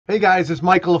Hey guys, it's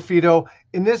Michael LaFido.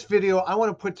 In this video, I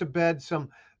want to put to bed some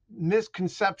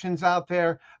misconceptions out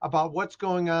there about what's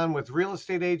going on with real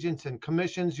estate agents and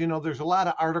commissions. You know, there's a lot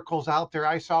of articles out there.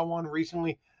 I saw one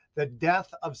recently, the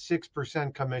death of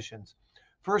 6% commissions.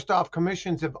 First off,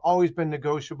 commissions have always been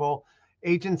negotiable.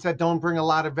 Agents that don't bring a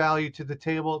lot of value to the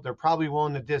table, they're probably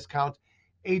willing to discount.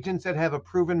 Agents that have a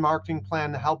proven marketing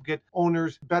plan to help get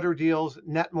owners better deals,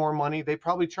 net more money, they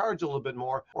probably charge a little bit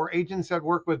more. Or agents that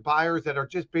work with buyers that are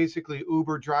just basically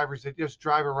Uber drivers that just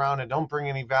drive around and don't bring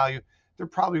any value, they're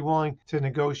probably willing to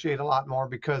negotiate a lot more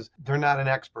because they're not an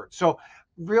expert. So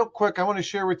real quick, I want to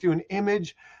share with you an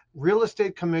image. Real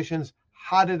estate commissions,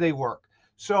 how do they work?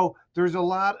 So there's a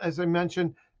lot, as I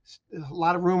mentioned, a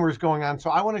lot of rumors going on. So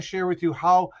I want to share with you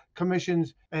how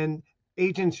commissions and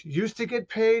agents used to get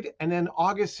paid, and then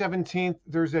August 17th,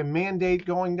 there's a mandate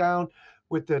going down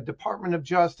with the Department of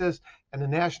Justice and the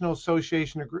National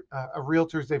Association of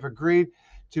Realtors. They've agreed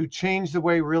to change the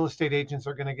way real estate agents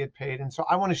are going to get paid. And so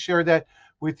I want to share that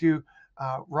with you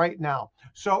right now.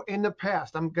 So in the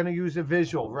past, I'm going to use a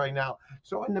visual right now.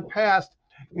 So in the past,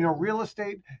 you know, real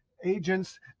estate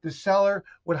agents, the seller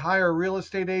would hire a real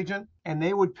estate agent and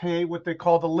they would pay what they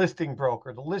call the listing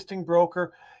broker. The listing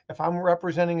broker, if I'm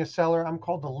representing a seller, I'm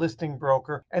called the listing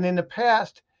broker. And in the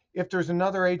past, if there's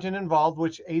another agent involved,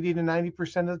 which 80 to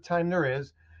 90% of the time there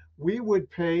is, we would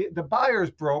pay the buyer's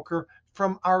broker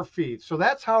from our fee. So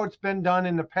that's how it's been done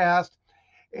in the past.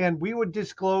 And we would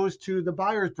disclose to the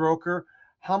buyer's broker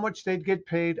how much they'd get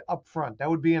paid up front. That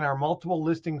would be in our multiple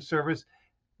listing service.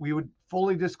 We would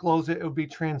fully disclose it. It would be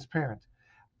transparent.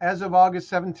 As of August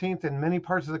 17th, in many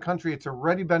parts of the country, it's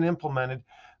already been implemented.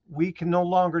 We can no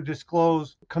longer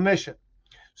disclose commission.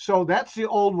 So that's the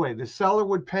old way. The seller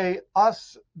would pay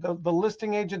us, the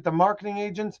listing agent, the marketing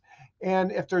agents,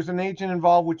 and if there's an agent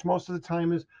involved, which most of the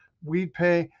time is, we'd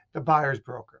pay the buyer's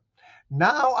broker.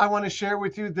 Now I want to share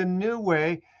with you the new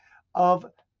way of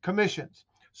commissions.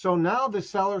 So now the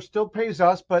seller still pays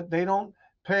us, but they don't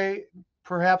pay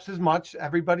perhaps as much.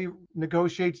 Everybody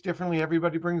negotiates differently.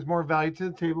 Everybody brings more value to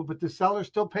the table, but the seller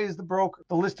still pays the broker,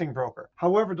 the listing broker.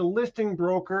 However, the listing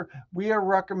broker, we are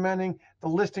recommending the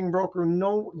listing broker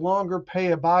no longer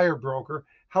pay a buyer broker.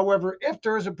 However, if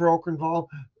there is a broker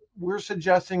involved, we're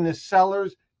suggesting the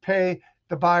sellers pay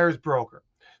the buyer's broker.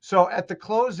 So at the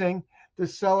closing, the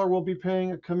seller will be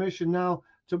paying a commission now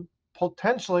to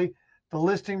potentially the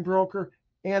listing broker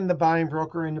and the buying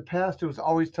broker. In the past, it was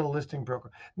always to the listing broker.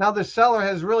 Now the seller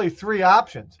has really three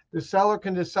options. The seller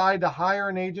can decide to hire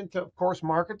an agent to, of course,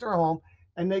 market their home,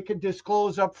 and they can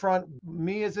disclose up front,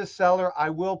 me as a seller,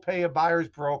 I will pay a buyer's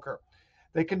broker.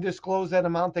 They can disclose that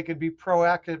amount. They can be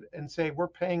proactive and say, we're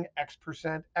paying X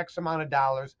percent, X amount of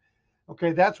dollars.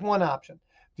 Okay, that's one option.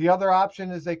 The other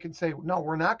option is they can say, no,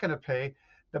 we're not going to pay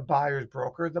the buyer's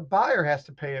broker. The buyer has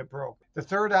to pay a broker. The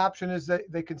third option is that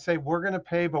they can say, we're going to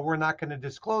pay, but we're not going to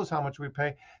disclose how much we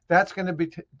pay. That's going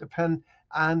to depend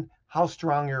on how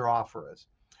strong your offer is.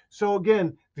 So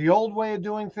again, the old way of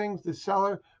doing things, the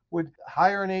seller would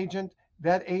hire an agent.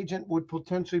 That agent would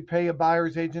potentially pay a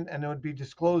buyer's agent, and it would be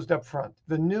disclosed up front.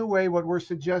 The new way, what we're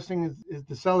suggesting is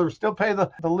the seller still pay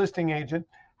the listing agent.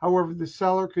 However, the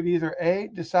seller could either A,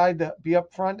 decide to be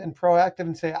upfront and proactive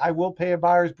and say, I will pay a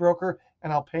buyer's broker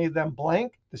and I'll pay them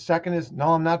blank. The second is,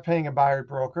 no, I'm not paying a buyer's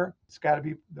broker. It's got to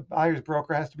be, the buyer's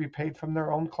broker has to be paid from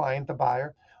their own client, the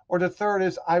buyer. Or the third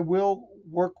is, I will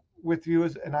work with you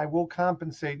and I will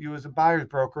compensate you as a buyer's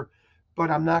broker,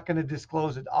 but I'm not going to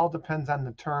disclose it. All depends on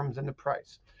the terms and the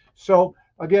price. So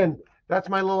again, that's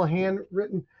my little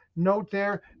handwritten note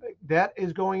there. That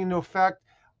is going into effect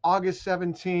August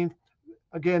 17th.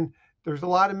 Again, there's a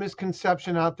lot of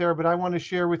misconception out there, but I want to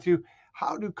share with you,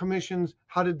 how do commissions,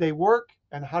 how did they work,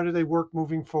 and how do they work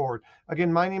moving forward?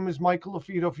 Again, my name is Michael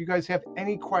LaFido. If you guys have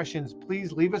any questions,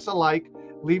 please leave us a like,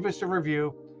 leave us a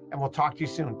review, and we'll talk to you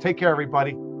soon. Take care,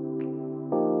 everybody.